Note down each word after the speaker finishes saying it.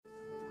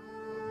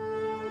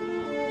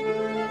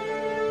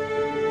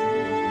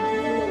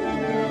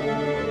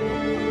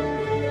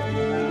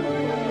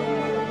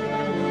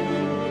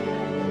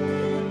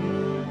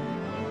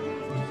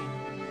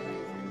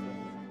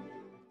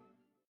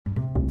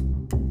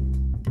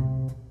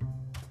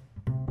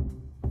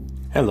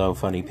Hello,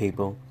 funny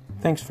people.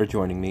 Thanks for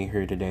joining me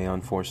here today on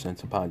 4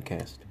 Cents a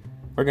Podcast.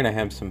 We're going to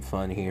have some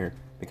fun here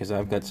because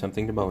I've got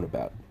something to moan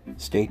about.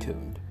 Stay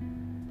tuned.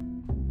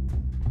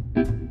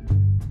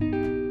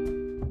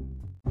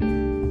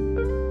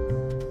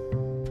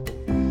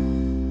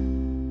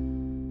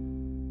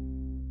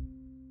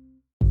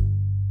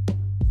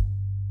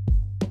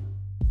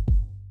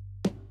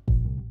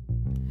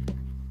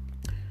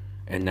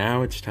 And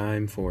now it's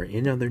time for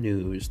In Other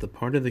News, the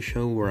part of the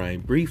show where I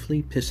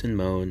briefly piss and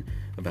moan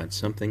about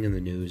something in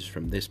the news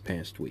from this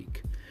past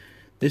week.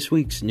 This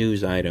week's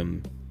news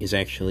item is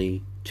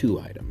actually 2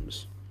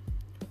 items.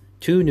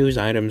 2 news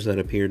items that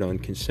appeared on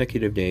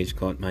consecutive days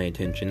caught my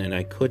attention, and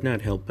I could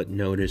not help but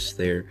notice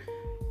their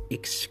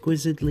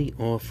exquisitely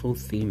awful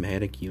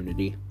thematic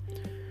unity.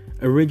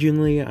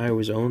 Originally, I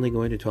was only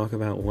going to talk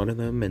about one of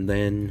them, and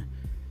then,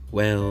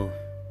 well,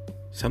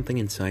 something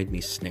inside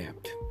me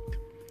snapped.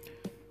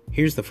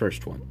 Here's the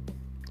first one.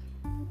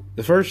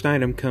 The first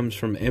item comes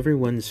from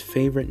everyone's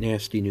favorite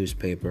nasty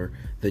newspaper,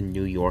 the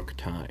New York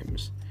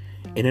Times.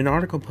 In an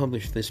article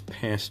published this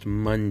past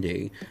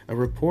Monday, a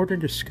reporter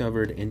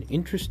discovered an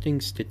interesting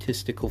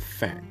statistical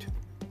fact.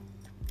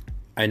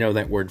 I know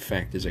that word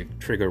fact is a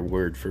trigger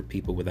word for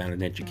people without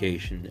an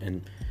education,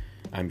 and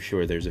I'm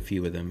sure there's a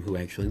few of them who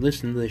actually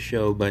listen to this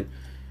show, but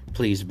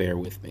please bear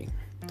with me.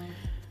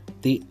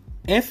 The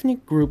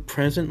ethnic group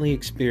presently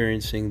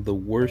experiencing the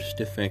worst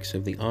effects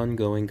of the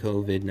ongoing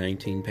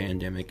COVID-19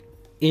 pandemic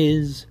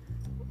is,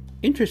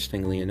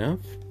 interestingly enough,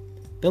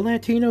 the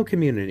Latino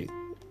community.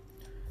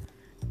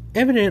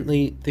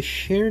 Evidently, the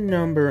sheer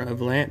number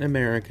of Latin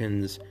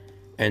Americans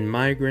and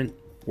migrant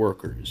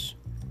workers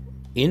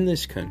in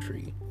this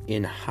country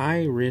in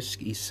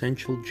high-risk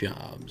essential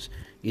jobs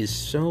is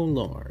so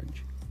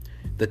large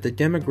that the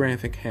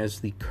demographic has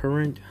the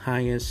current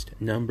highest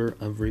number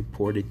of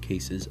reported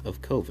cases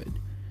of COVID.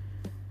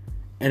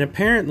 And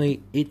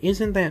apparently, it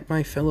isn't that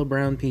my fellow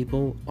brown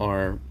people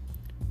are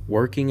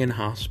working in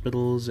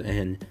hospitals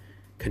and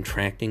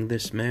contracting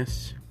this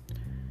mess.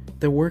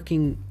 They're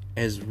working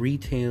as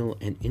retail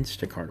and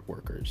Instacart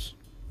workers.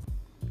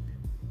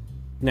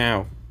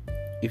 Now,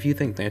 if you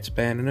think that's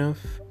bad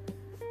enough,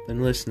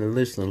 then listen to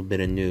this little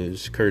bit of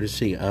news,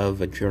 courtesy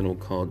of a journal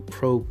called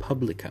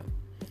ProPublica.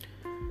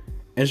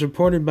 As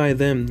reported by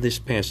them this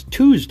past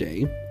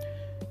Tuesday,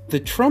 the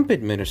Trump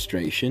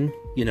administration,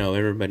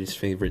 everybody's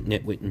favorite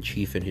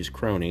nitwit-in-chief and his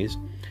cronies,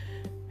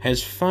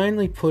 has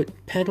finally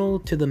put pedal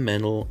to the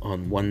metal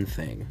on one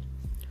thing.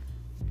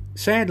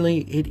 Sadly,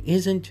 it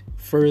isn't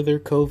further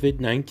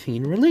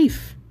COVID-19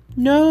 relief.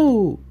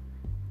 No!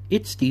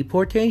 It's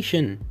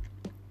deportation.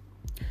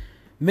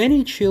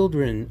 Many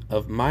children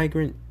of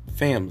migrant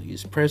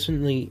families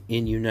presently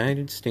in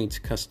United States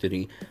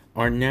custody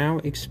are now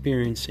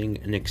experiencing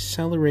an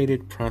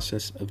accelerated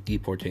process of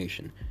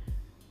deportation.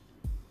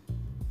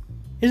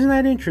 Isn't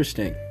that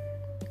interesting?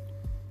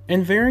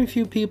 And very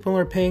few people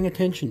are paying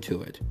attention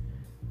to it.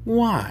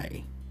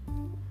 Why?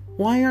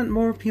 Why aren't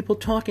more people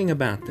talking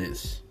about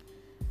this?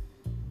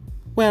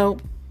 Well,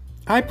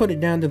 I put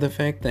it down to the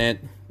fact that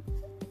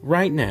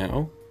right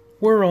now,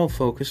 we're all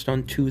focused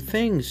on 2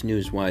 things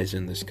news-wise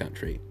in this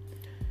country.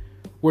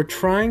 We're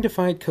trying to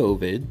fight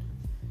COVID,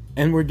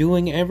 and we're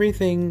doing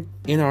everything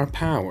in our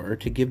power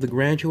to give the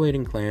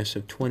graduating class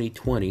of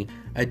 2020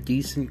 a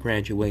decent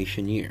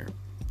graduation year.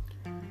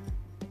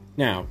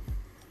 Now,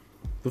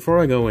 before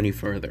I go any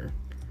further,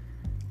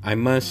 I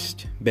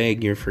must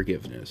beg your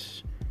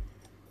forgiveness.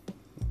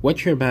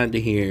 What you're about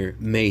to hear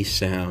may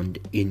sound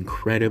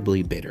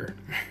incredibly bitter.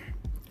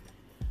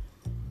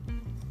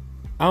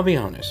 I'll be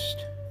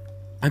honest,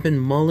 I've been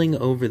mulling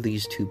over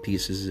these 2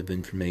 pieces of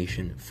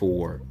information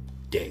for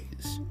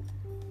days.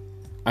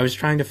 I was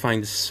trying to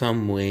find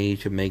some way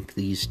to make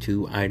these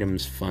 2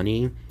 items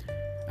funny.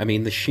 I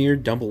mean, the sheer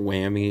double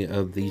whammy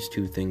of these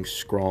 2 things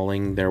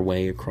scrawling their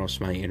way across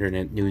my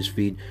internet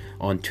newsfeed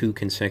on 2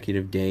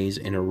 consecutive days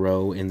in a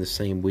row in the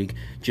same week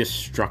just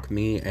struck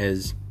me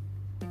as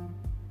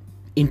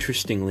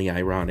interestingly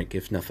ironic,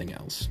 if nothing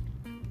else.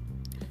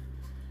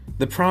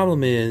 The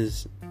problem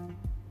is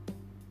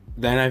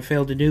that I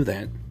failed to do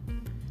that.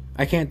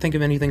 I can't think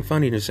of anything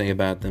funny to say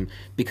about them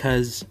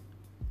because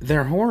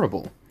they're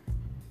horrible.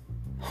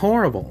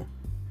 Horrible.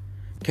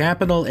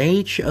 Capital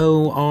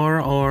Horrible.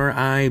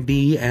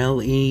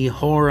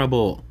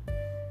 Horrible.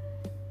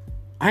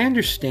 I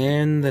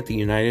understand that the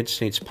United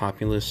States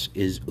populace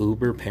is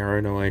uber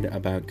paranoid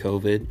about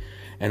COVID,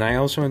 and I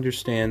also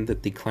understand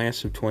that the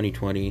class of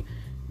 2020,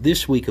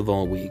 this week of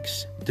all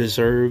weeks,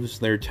 deserves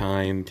their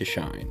time to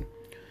shine.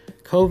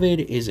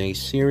 COVID is a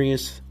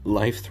serious,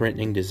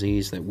 life-threatening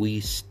disease that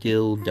we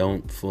still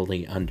don't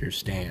fully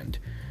understand.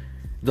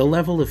 The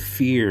level of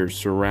fear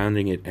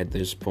surrounding it at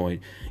this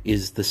point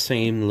is the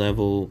same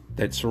level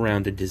that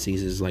surrounded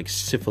diseases like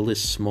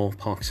syphilis,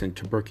 smallpox, and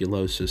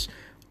tuberculosis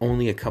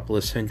only a couple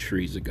of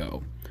centuries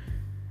ago.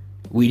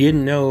 We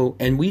didn't know,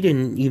 and we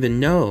didn't even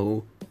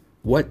know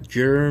what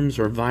germs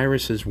or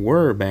viruses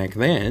were back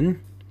then.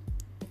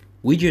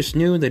 We just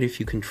knew that if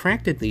you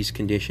contracted these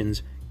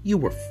conditions, you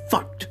were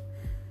fucked.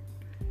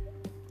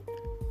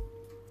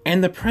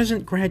 And the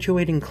present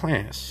graduating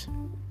class,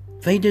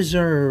 they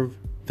deserve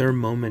their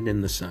moment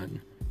in the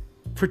sun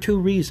for two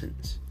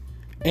reasons.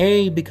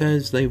 A,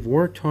 because they've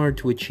worked hard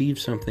to achieve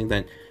something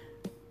that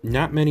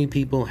not many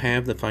people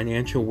have the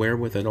financial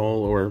wherewithal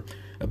or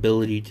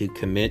ability to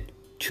commit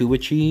to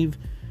achieve,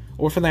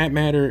 or for that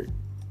matter,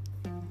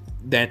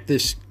 that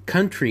this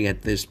country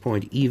at this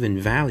point even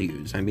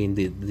values. I mean,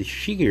 the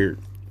sheer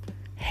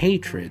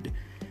hatred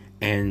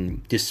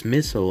and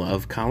dismissal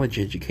of college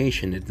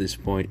education at this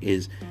point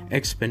is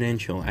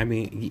exponential. I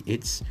mean,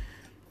 it's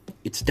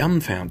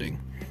dumbfounding.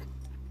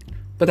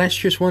 But that's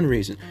just one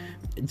reason.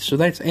 So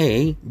that's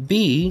A.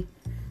 B,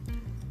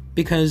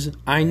 because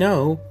I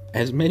know,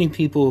 as many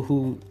people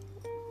who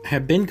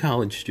have been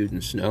college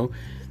students know,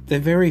 that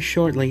very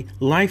shortly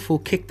life will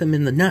kick them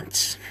in the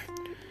nuts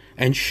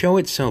and show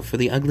itself for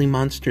the ugly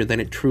monster that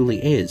it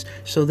truly is.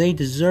 So they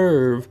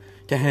deserve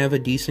to have a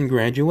decent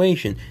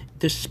graduation,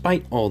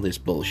 despite all this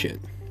bullshit.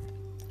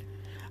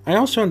 I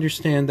also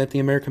understand that the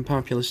American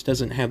populace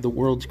doesn't have the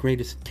world's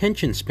greatest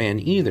attention span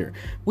either.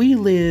 We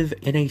live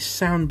in a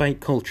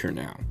soundbite culture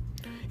now.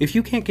 If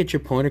you can't get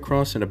your point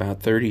across in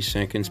about 30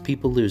 seconds,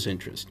 people lose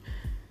interest.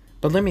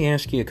 But let me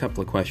ask you a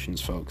couple of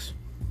questions, folks.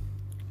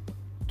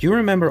 Do you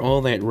remember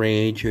all that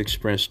rage you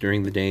expressed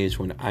during the days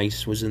when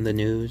ICE was in the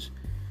news?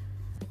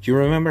 Do you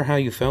remember how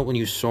you felt when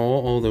you saw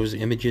all those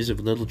images of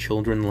little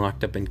children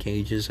locked up in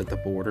cages at the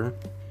border?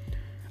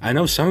 I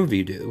know some of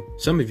you do.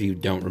 Some of you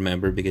don't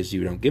remember because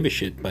you don't give a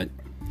shit, but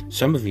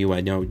some of you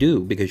I know do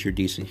because you're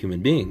decent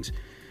human beings.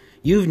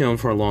 You've known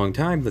for a long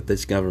time that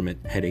this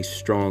government had a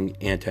strong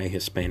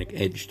anti-Hispanic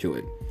edge to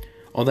it.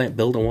 All that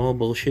build-a-wall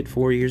bullshit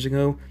 4 years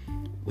ago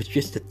was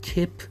just the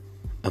tip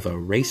of a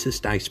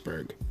racist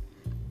iceberg.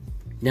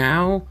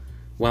 Now,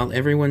 while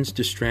everyone's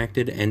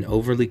distracted and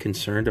overly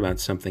concerned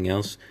about something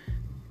else,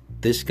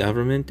 this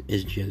government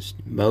is just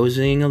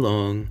moseying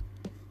along,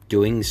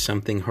 doing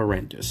something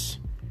horrendous.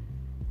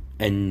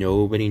 And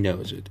nobody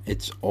knows it.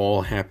 It's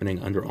all happening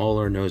under all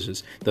our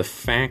noses. The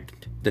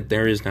fact that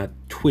there is not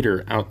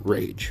Twitter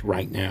outrage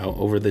right now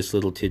over this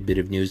little tidbit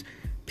of news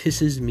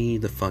pisses me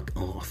the fuck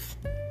off.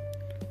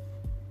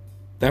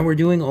 That we're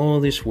doing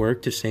all this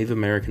work to save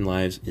American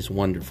lives is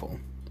wonderful.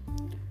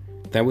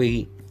 That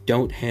we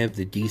don't have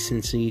the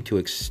decency to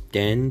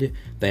extend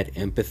that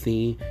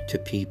empathy to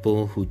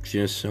people who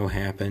just so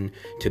happen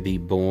to be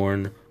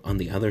born on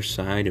the other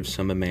side of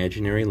some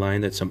imaginary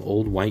line that some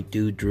old white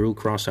dude drew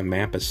across a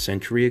map a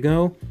century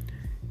ago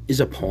is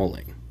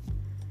appalling.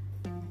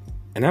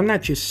 And I'm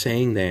not just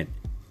saying that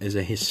as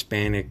a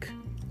Hispanic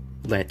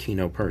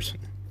Latino person.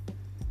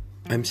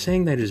 I'm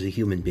saying that as a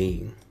human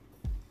being.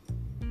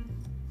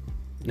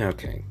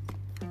 Okay,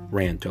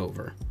 rant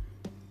over.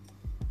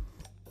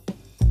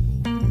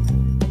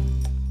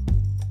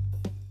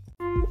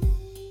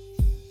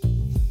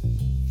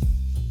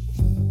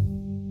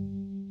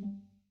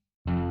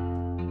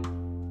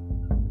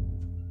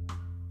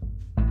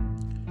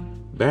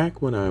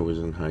 Back when I was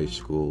in high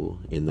school,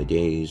 in the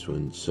days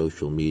when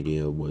social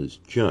media was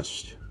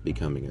just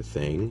becoming a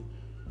thing,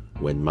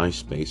 when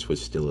MySpace was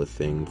still a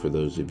thing for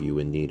those of you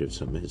in need of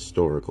some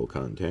historical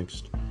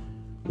context,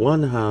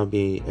 one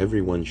hobby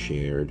everyone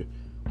shared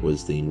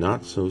was the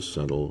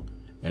not-so-subtle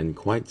and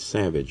quite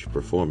savage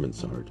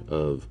performance art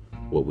of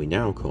what we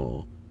now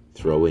call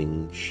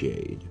throwing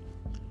shade.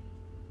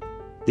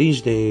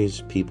 These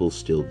days, people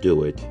still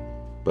do it,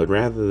 but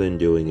rather than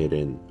doing it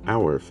in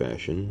our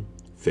fashion,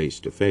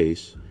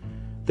 face-to-face,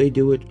 they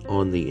do it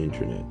on the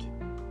internet.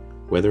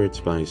 Whether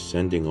it's by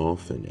sending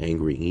off an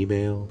angry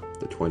email,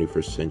 the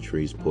 21st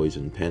century's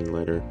poison pen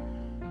letter,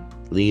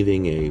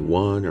 leaving a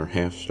 1 or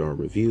half-star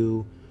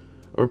review,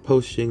 or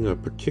posting a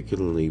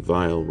particularly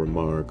vile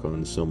remark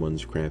on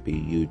someone's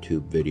crappy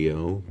YouTube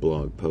video,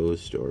 blog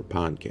post, or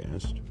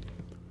podcast,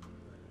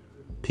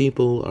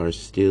 people are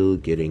still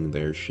getting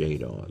their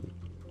shade on.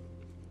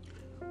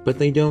 But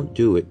they don't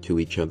do it to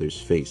each other's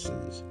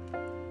faces.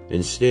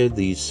 Instead,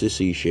 these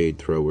sissy shade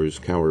throwers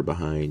cower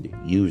behind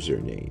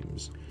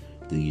usernames,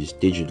 these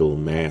digital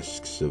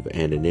masks of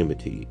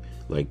anonymity,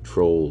 like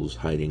trolls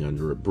hiding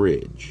under a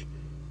bridge,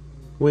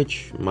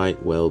 which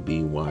might well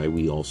be why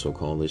we also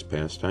call this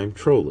pastime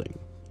trolling.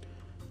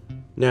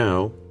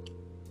 Now,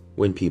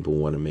 when people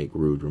want to make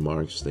rude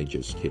remarks, they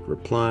just hit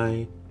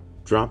reply,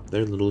 drop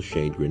their little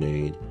shade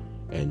grenade,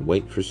 and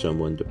wait for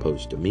someone to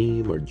post a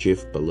meme or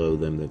GIF below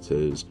them that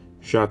says,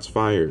 "Shots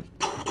fired."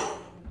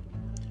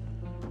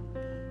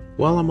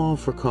 While I'm all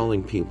for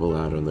calling people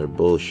out on their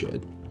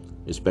bullshit,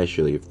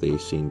 especially if they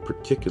seem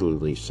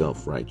particularly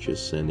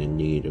self-righteous and in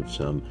need of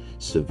some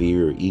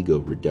severe ego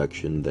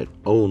reduction that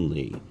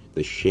only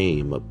the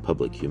shame of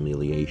public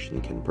humiliation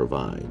can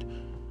provide,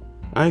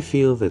 I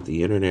feel that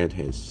the internet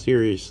has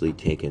seriously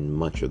taken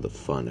much of the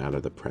fun out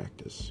of the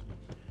practice.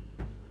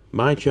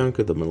 My chunk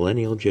of the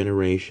millennial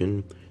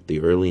generation, the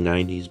early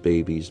 90s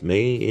babies,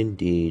 may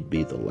indeed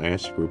be the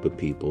last group of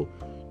people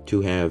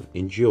to have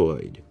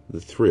enjoyed the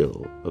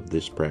thrill of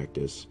this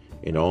practice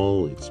in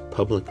all its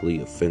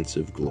publicly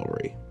offensive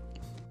glory.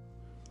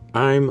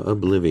 I'm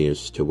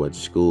oblivious to what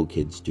school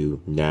kids do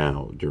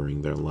now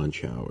during their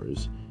lunch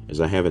hours,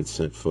 as I haven't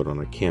set foot on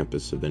a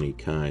campus of any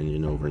kind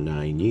in over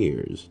 9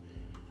 years.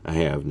 I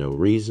have no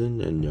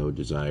reason and no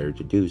desire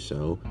to do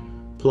so.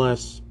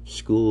 Plus,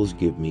 schools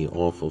give me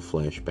awful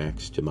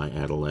flashbacks to my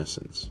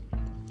adolescence.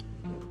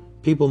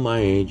 People my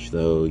age,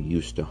 though,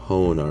 used to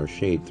hone our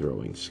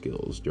shade-throwing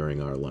skills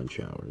during our lunch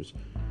hours.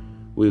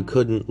 We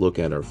couldn't look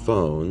at our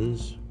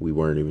phones, we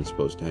weren't even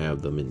supposed to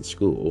have them in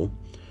school,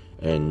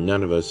 and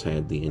none of us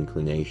had the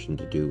inclination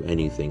to do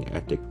anything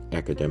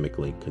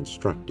academically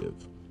constructive.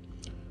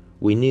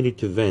 We needed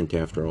to vent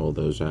after all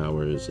those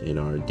hours in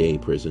our day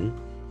prison.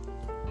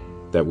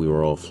 That we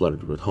were all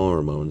flooded with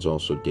hormones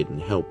also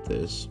didn't help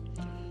this.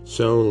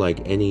 So,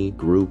 like any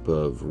group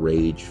of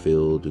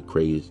rage-filled,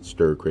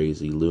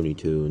 stir-crazy Looney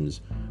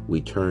Tunes,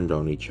 we turned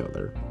on each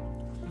other.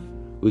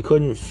 We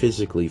couldn't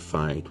physically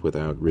fight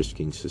without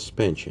risking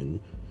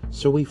suspension,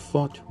 so we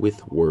fought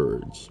with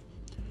words.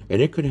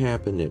 And it could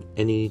happen at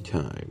any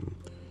time.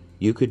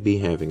 You could be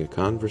having a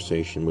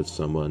conversation with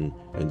someone,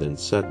 and then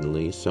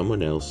suddenly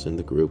someone else in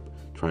the group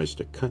tries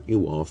to cut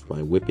you off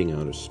by whipping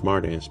out a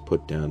smart-ass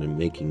put-down and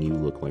making you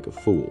look like a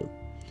fool.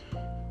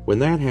 When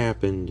that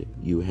happened,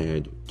 you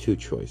had two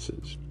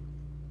choices.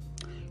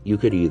 You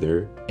could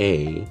either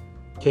A,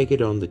 take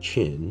it on the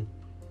chin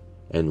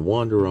and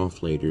wander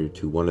off later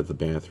to one of the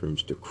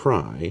bathrooms to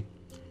cry,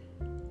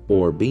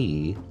 or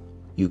B,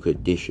 you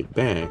could dish it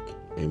back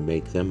and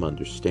make them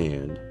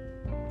understand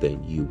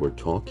that you were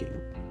talking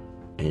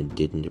and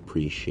didn't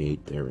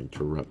appreciate their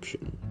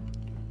interruption.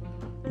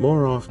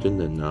 More often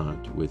than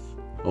not, with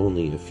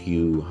only a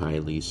few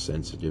highly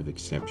sensitive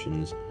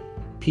exceptions,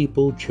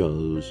 people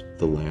chose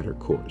the latter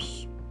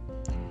course.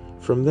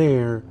 From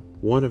there,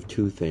 one of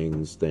two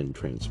things then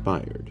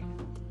transpired.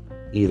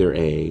 Either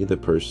A, the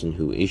person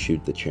who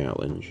issued the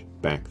challenge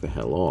backed the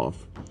hell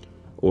off,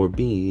 or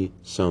B,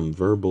 some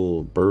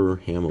verbal Burr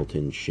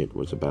Hamilton shit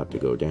was about to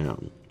go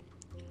down.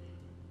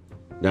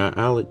 Now,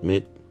 I'll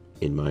admit,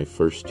 in my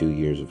first 2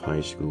 years of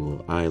high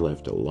school, I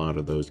left a lot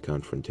of those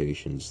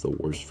confrontations the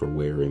worse for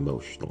wear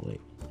emotionally.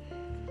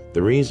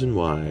 The reason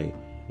why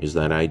is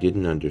that I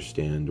didn't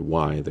understand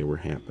why they were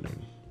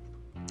happening.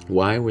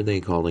 Why were they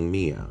calling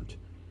me out?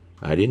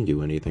 I didn't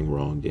do anything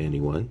wrong to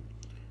anyone.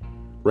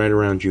 Right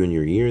around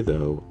junior year,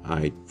 though,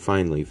 I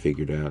finally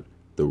figured out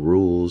the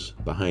rules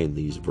behind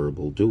these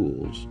verbal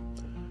duels.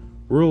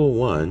 Rule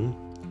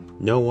 1,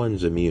 no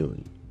one's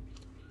immune.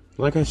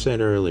 Like I said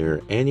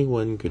earlier,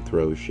 anyone could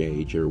throw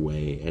shade your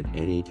way at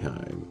any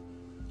time,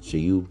 so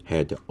you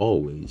had to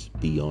always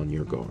be on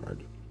your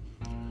guard.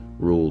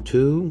 Rule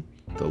 2,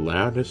 the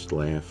loudest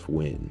laugh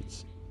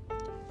wins.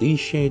 These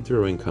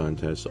shade-throwing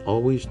contests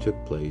always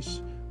took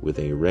place with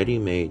a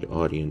ready-made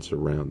audience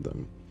around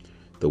them.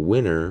 The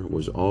winner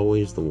was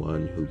always the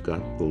one who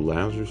got the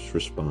loudest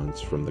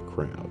response from the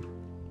crowd.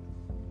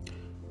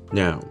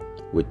 Now,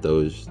 with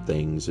those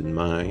things in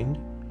mind,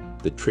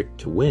 the trick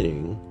to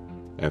winning,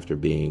 after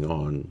being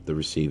on the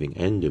receiving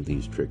end of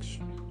these tricks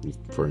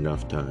for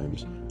enough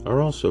times,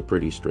 are also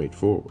pretty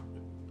straightforward.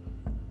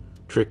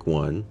 Trick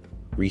 1,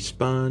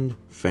 respond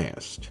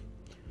fast.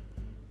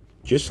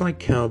 Just like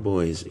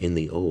cowboys in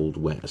the Old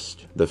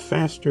West, the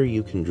faster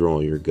you can draw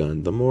your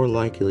gun, the more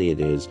likely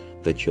it is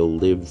that you'll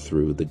live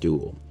through the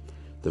duel.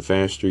 The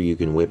faster you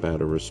can whip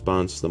out a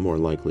response, the more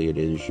likely it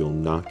is you'll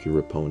knock your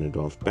opponent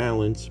off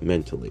balance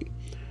mentally.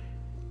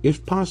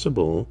 If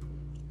possible,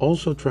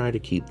 also try to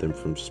keep them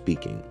from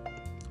speaking.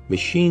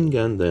 Machine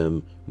gun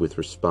them with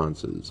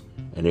responses,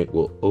 and it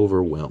will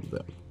overwhelm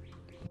them.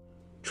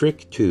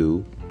 Trick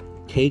 2,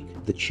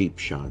 take the cheap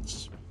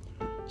shots.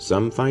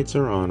 Some fights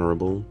are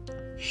honorable,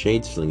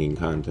 shade-slinging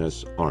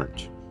contests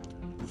aren't.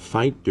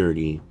 Fight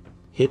dirty,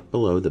 hit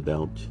below the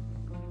belt,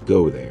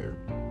 go there.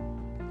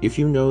 If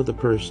you know the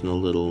person a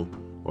little,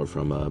 or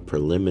from a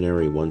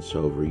preliminary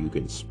once-over you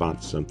can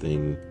spot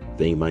something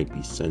they might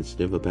be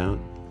sensitive about,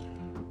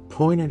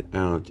 point it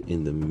out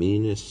in the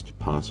meanest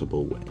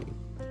possible way.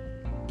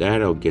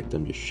 That'll get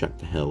them to shut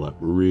the hell up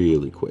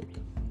really quick.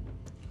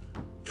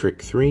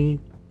 Trick 3,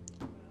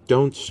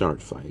 don't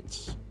start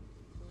fights,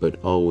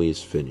 but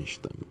always finish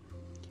them.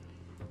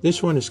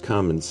 This one is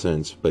common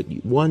sense, but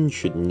one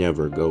should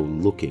never go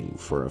looking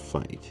for a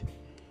fight.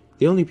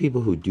 The only people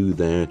who do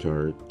that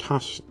are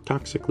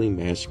toxically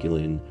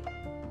masculine,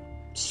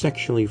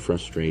 sexually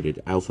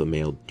frustrated alpha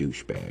male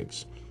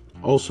douchebags,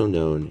 also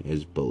known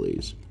as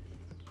bullies.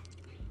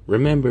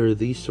 Remember,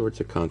 these sorts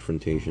of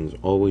confrontations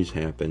always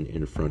happen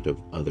in front of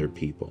other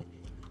people.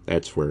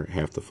 That's where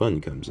half the fun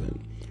comes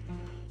in.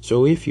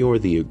 So if you're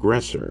the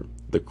aggressor,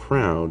 the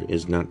crowd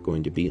is not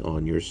going to be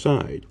on your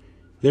side.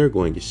 They're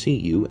going to see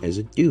you as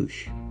a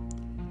douche.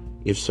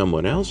 If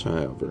someone else,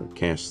 however,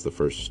 casts the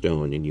first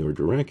stone in your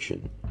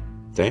direction,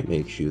 that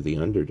makes you the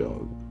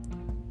underdog.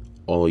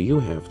 All you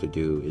have to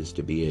do is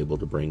to be able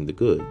to bring the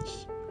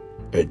goods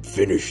and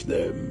finish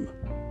them.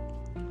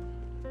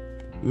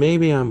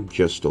 Maybe I'm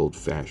just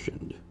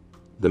old-fashioned.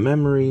 The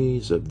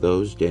memories of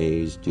those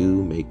days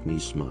do make me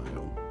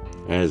smile,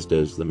 as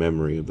does the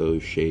memory of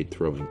those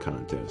shade-throwing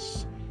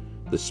contests.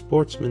 The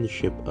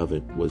sportsmanship of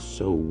it was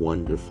so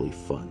wonderfully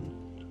fun.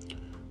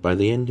 By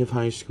the end of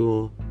high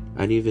school,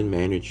 I'd even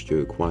managed to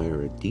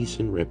acquire a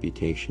decent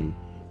reputation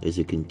as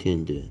a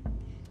contender.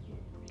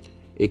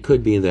 It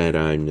could be that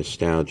I'm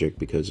nostalgic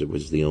because it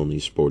was the only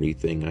sporty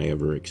thing I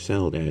ever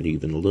excelled at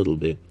even a little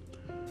bit.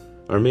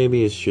 Or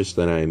maybe it's just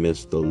that I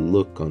miss the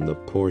look on the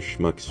poor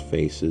schmucks'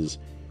 faces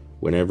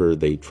whenever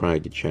they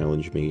tried to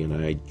challenge me and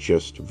I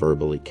just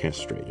verbally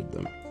castrated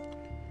them.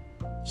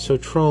 So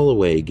troll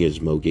away,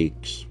 Gizmo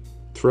Geeks.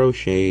 Throw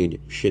shade,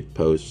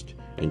 shitpost,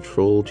 and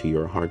troll to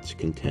your heart's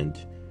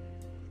content.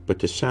 But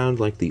to sound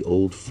like the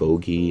old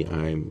fogey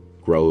I'm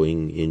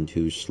growing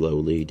into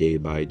slowly day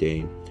by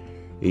day,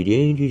 it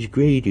ain't as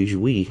great as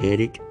we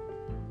had it.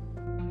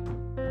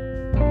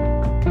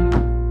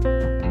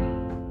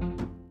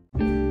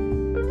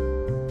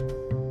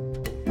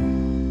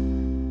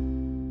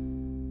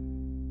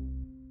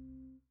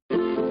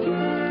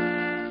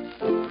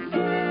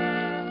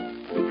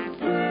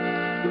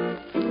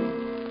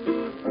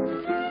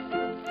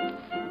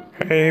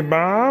 Hey,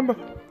 Bob?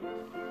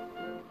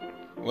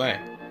 What?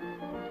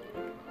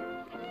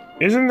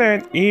 Isn't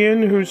that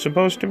Ian who's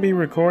supposed to be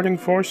recording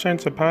 4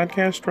 Cents a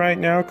podcast right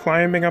now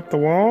climbing up the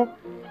wall?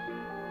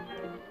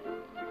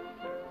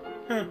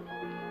 Huh.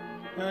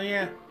 Oh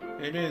yeah,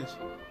 it is.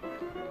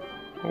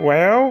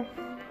 Well,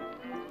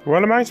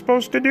 what am I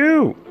supposed to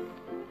do?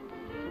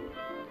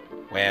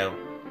 Well,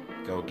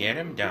 go get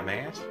him,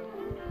 dumbass.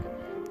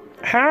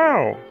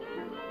 How?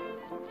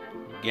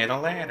 Get a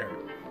ladder.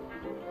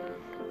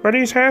 But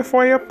he's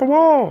halfway up the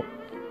wall.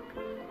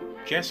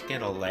 Just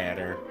get a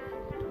ladder.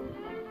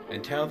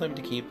 And tell them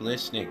to keep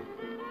listening.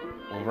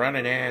 We'll run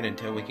an ad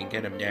until we can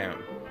get him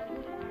down.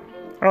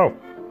 Oh,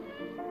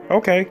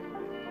 okay.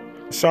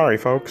 Sorry,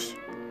 folks.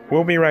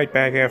 We'll be right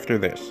back after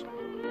this.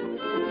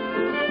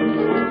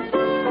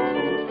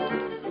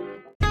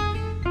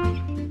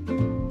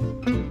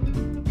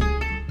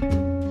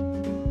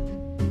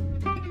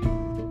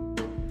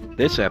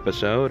 This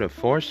episode of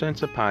 4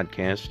 Cents a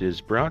Podcast is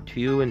brought to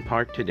you in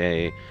part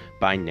today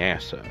by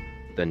NASA,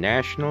 the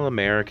National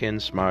American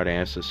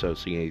Smartass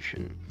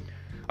Association.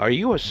 Are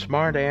you a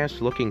smartass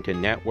looking to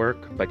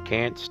network but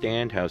can't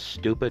stand how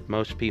stupid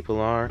most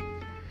people are?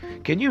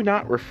 Can you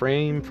not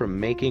refrain from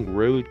making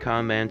rude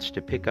comments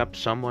to pick up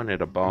someone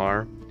at a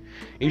bar?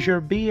 Is your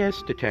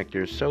BS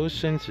detector so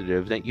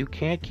sensitive that you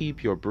can't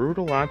keep your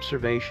brutal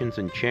observations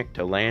in check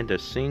to land a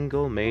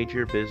single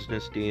major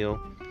business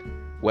deal?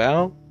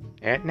 Well,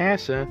 at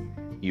NASA,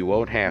 you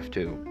won't have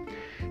to.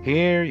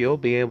 Here, you'll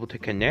be able to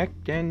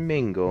connect and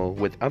mingle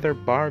with other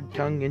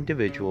barb-tongued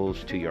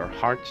individuals to your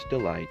heart's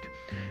delight,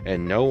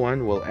 and no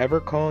one will ever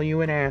call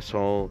you an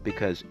asshole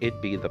because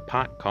it be the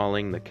pot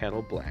calling the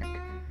kettle black.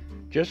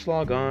 Just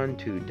log on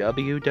to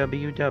www.nasa.com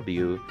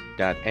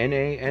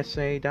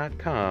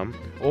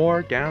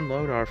or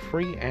download our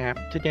free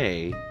app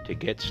today to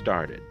get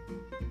started.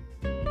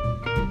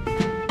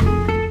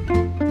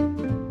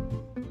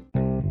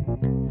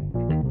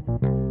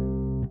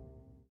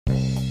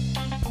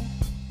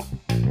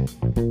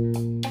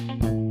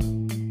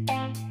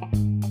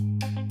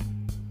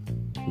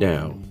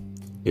 Now,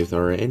 if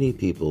there are any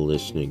people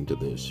listening to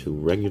this who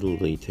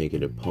regularly take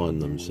it upon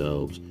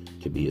themselves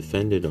to be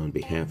offended on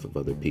behalf of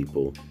other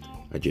people,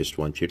 I just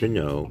want you to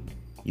know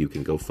you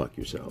can go fuck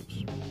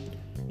yourselves.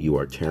 You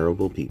are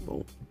terrible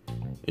people.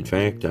 In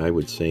fact, I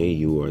would say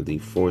you are the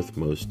 4th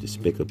most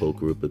despicable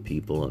group of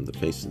people on the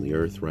face of the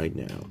earth right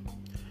now.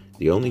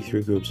 The only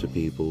 3 groups of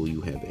people you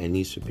have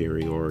any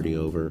superiority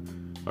over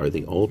are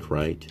the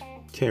alt-right,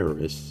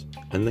 terrorists,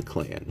 and the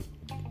Klan.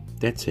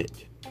 That's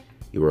it.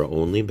 You are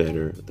only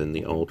better than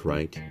the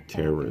alt-right,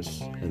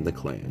 terrorists, and the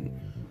Klan.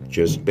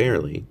 Just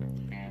barely,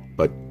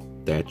 but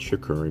that's your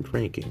current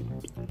ranking.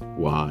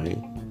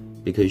 Why?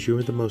 Because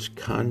you're the most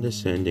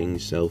condescending,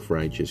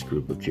 self-righteous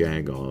group of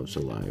jagoffs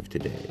alive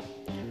today.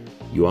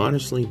 You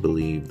honestly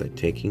believe that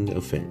taking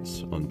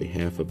offense on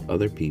behalf of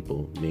other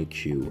people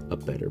makes you a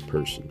better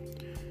person.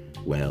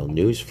 Well,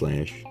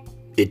 newsflash,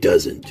 it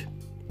doesn't.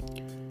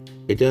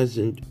 It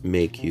doesn't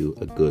make you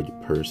a good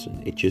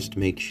person. It just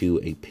makes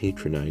you a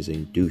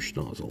patronizing douche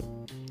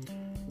nozzle.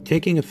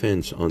 Taking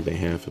offense on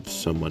behalf of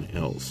someone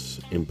else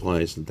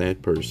implies that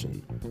that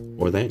person,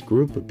 or that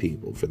group of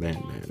people for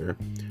that matter,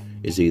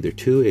 is either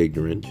too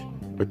ignorant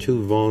or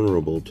too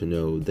vulnerable to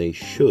know they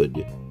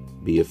should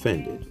be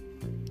offended.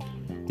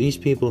 These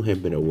people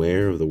have been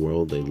aware of the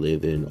world they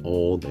live in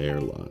all their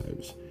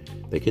lives.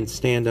 They can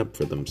stand up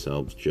for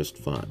themselves just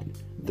fine.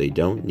 They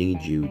don't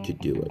need you to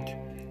do it.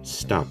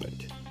 Stop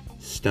it.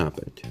 Stop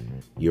it.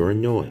 You're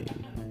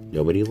annoying.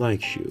 Nobody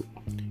likes you.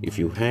 If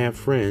you have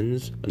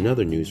friends,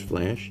 another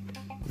newsflash,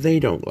 they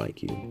don't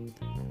like you.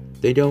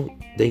 They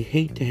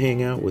hate to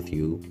hang out with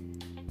you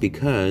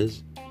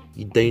because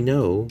they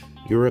know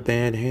you're a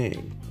bad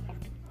hang.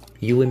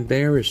 You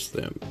embarrass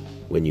them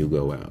when you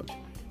go out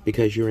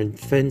because your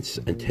fence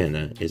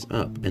antenna is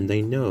up and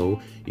they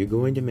know you're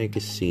going to make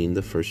a scene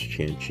the first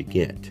chance you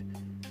get.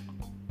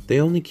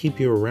 They only keep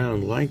you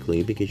around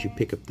likely because you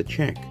pick up the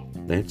check.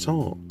 That's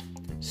all.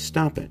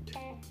 Stop it.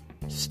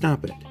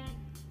 Stop it.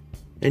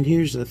 And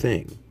here's the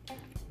thing.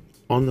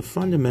 On the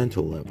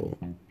fundamental level,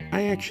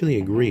 I actually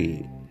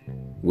agree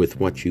with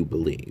what you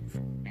believe.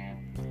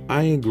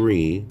 I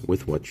agree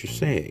with what you're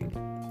saying.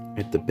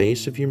 At the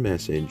base of your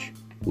message,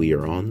 we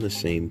are on the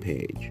same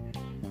page.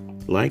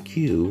 Like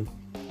you,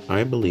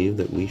 I believe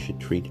that we should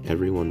treat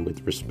everyone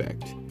with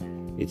respect.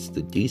 It's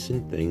the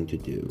decent thing to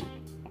do.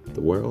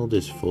 The world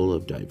is full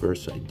of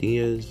diverse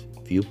ideas,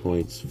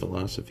 viewpoints,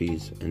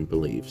 philosophies, and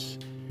beliefs.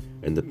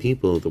 And the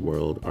people of the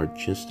world are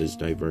just as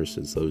diverse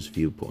as those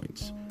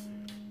viewpoints.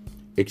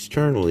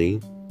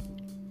 Externally,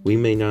 we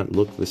may not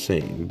look the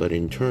same, but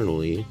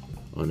internally,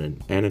 on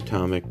an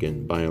anatomic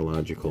and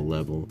biological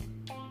level,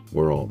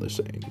 we're all the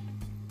same.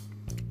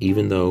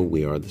 Even though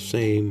we are the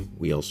same,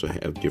 we also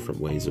have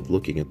different ways of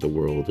looking at the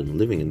world and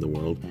living in the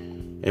world,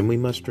 and we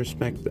must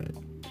respect that.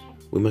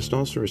 We must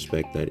also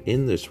respect that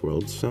in this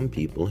world, some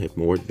people have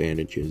more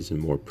advantages and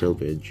more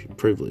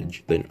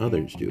privilege than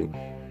others do,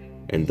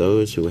 and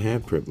those who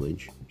have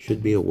privilege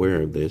should be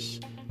aware of this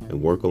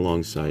and work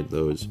alongside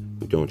those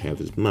who don't have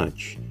as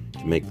much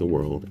to make the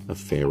world a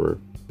fairer,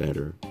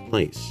 better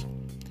place.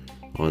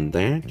 On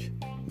that,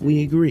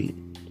 we agree.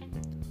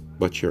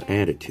 But your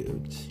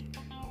attitudes.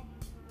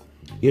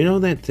 You know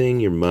that thing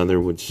your mother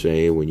would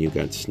say when you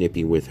got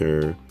snippy with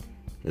her,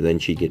 and then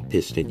she'd get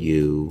pissed at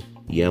you,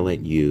 yell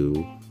at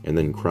you, and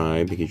then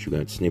cry because you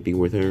got snippy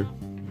with her?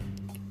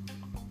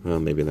 Well,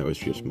 maybe that was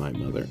just my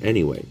mother.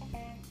 Anyway,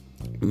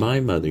 my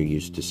mother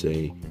used to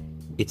say,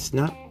 it's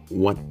not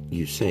what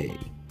you say,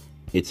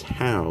 it's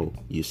how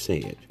you say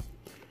it.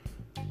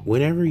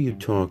 Whenever you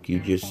talk, you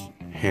just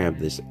have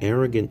this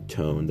arrogant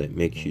tone that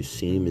makes you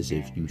seem as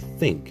if you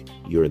think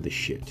you're the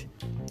shit.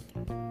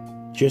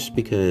 Just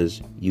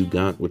because you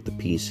got with the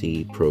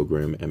PC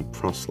program and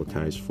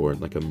proselytized for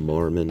it like a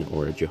Mormon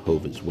or a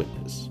Jehovah's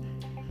Witness.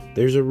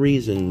 There's a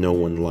reason no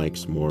one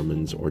likes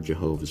Mormons or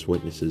Jehovah's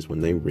Witnesses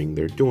when they ring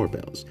their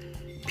doorbells.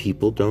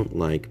 People don't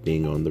like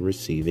being on the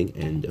receiving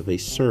end of a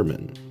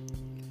sermon.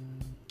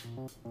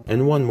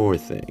 And one more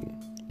thing.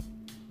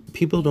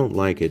 People don't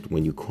like it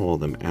when you call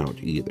them out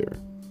either.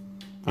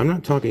 I'm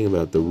not talking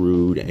about the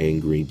rude,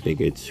 angry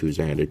bigots whose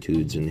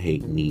attitudes and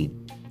hate need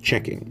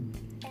checking,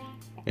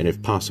 and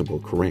if possible,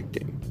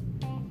 correcting.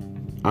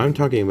 I'm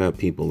talking about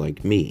people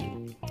like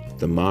me,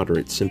 the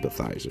moderate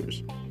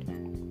sympathizers.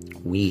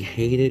 We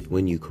hate it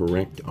when you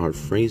correct our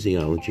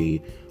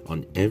phraseology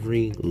on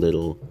every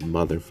little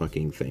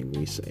motherfucking thing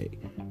we say.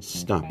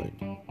 Stop it.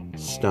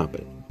 Stop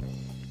it.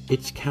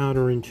 It's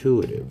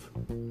counterintuitive.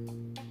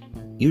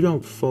 You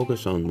don't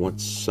focus on what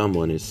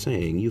someone is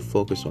saying, you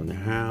focus on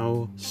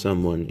how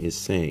someone is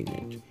saying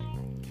it.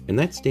 And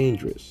that's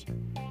dangerous.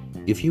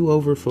 If you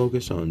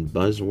over-focus on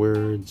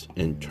buzzwords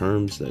and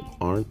terms that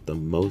aren't the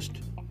most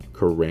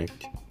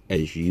correct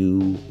as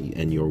you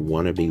and your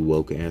wannabe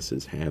woke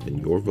asses have in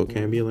your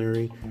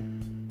vocabulary,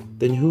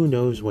 then who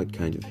knows what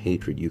kind of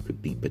hatred you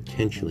could be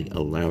potentially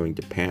allowing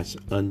to pass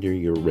under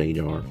your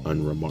radar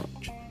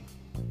unremarked.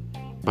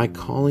 By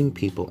calling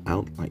people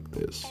out like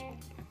this,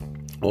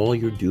 all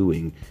you're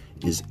doing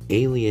is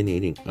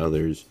alienating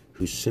others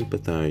who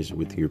sympathize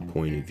with your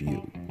point of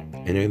view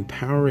and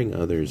empowering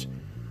others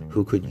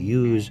who could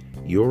use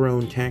your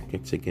own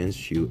tactics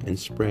against you and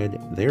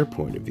spread their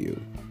point of view.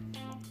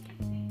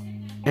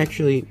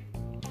 Actually,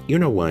 you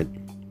know what?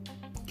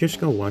 Just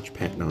go watch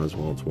Patton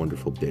Oswalt's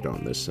wonderful bit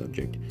on this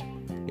subject.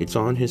 It's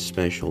on his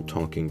special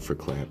Talking for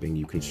Clapping.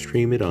 You can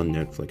stream it on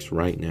Netflix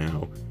right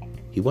now.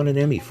 He won an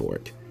Emmy for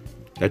it.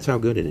 That's how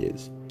good it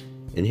is.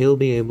 And he'll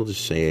be able to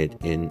say it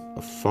in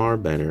a far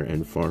better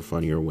and far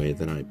funnier way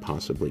than I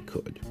possibly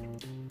could.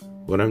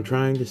 What I'm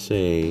trying to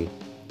say,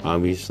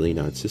 obviously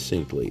not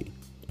succinctly,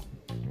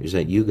 is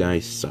that you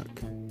guys suck.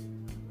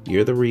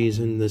 You're the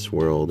reason this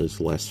world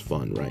is less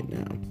fun right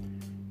now.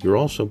 You're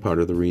also part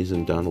of the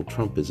reason Donald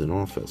Trump is in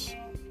office.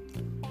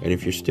 And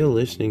if you're still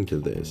listening to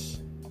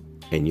this,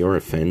 and you're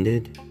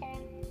offended,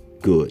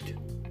 good.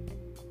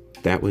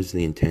 That was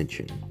the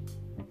intention.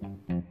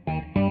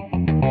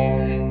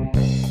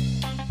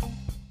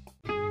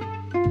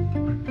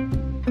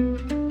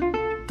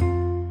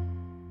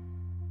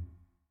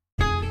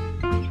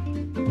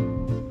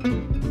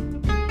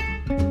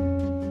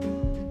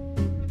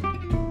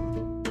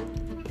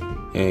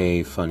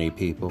 Hey, funny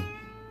people.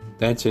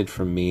 That's it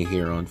from me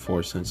here on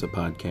 4 Cents a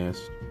Podcast.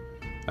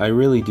 I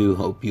really do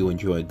hope you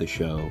enjoyed the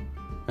show,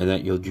 and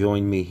that you'll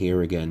join me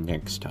here again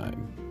next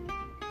time.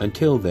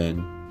 Until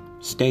then,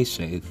 stay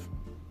safe,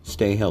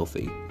 stay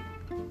healthy,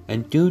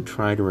 and do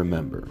try to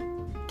remember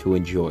to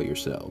enjoy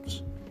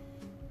yourselves.